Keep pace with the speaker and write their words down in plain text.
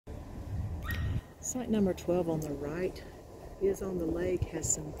Site number 12 on the right is on the lake,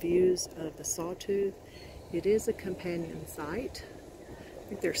 has some views of the Sawtooth. It is a companion site. I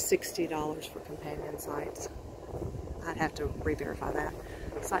think they're $60 for companion sites. I'd have to re-verify that.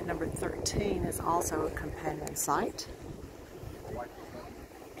 Site number 13 is also a companion site.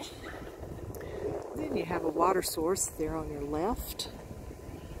 Then you have a water source there on your left.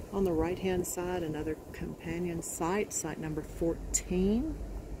 On the right hand side, another companion site, site number 14.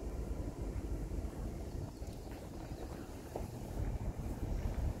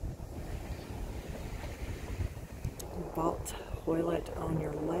 Vault toilet on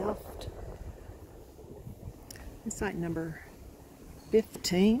your left. And site number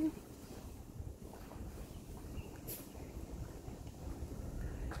 15.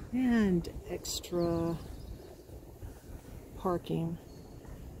 And extra parking.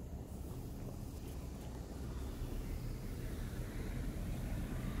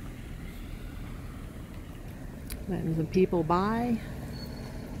 Letting some people by.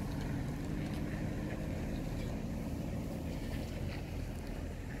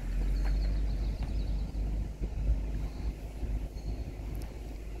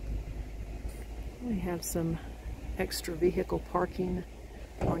 We have some extra vehicle parking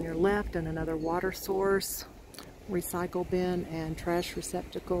on your left and another water source, recycle bin and trash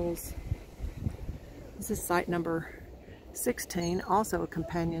receptacles. This is site number 16, also a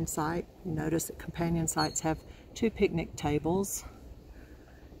companion site. You notice that companion sites have 2 picnic tables.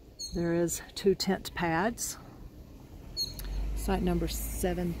 There is 2 tent pads. Site number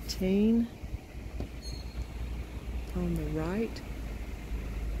 17 on the right.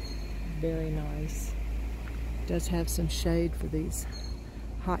 Very nice. Does have some shade for these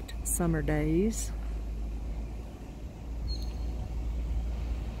hot summer days.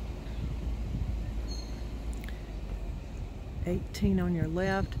 '18 on your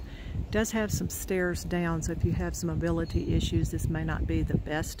left. Does have some stairs down, so if you have some mobility issues, this may not be the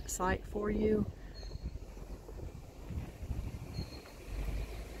best site for you.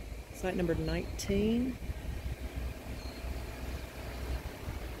 Site number 19.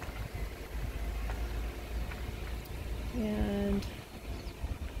 And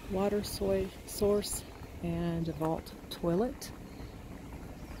water source and a vault toilet.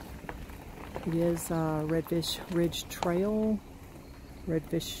 It is Redfish Ridge Trail,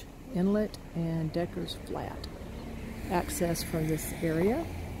 Redfish Inlet, and Decker's Flat. Access from this area.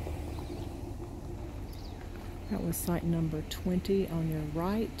 That was site number 20 on your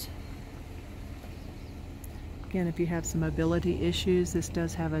right. Again, if you have some mobility issues, this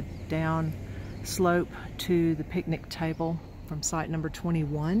does have a down slope to the picnic table from site number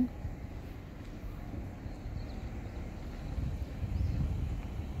 21.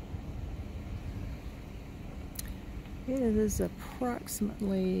 It is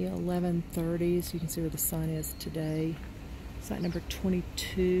approximately 11:30, so you can see where the sun is today. Site number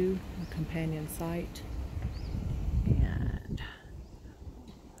 22, a companion site. And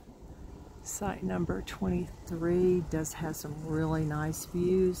site number 23 does have some really nice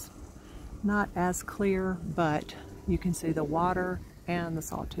views. Not as clear, but you can see the water and the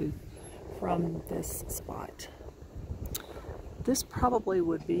Sawtooth from this spot. This probably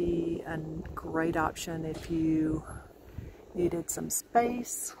would be a great option if you needed some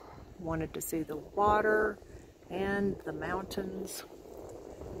space, wanted to see the water and the mountains.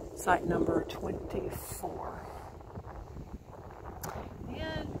 Site number 24.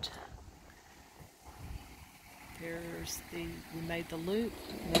 And there's we made the loop.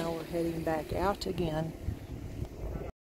 Now we're heading back out again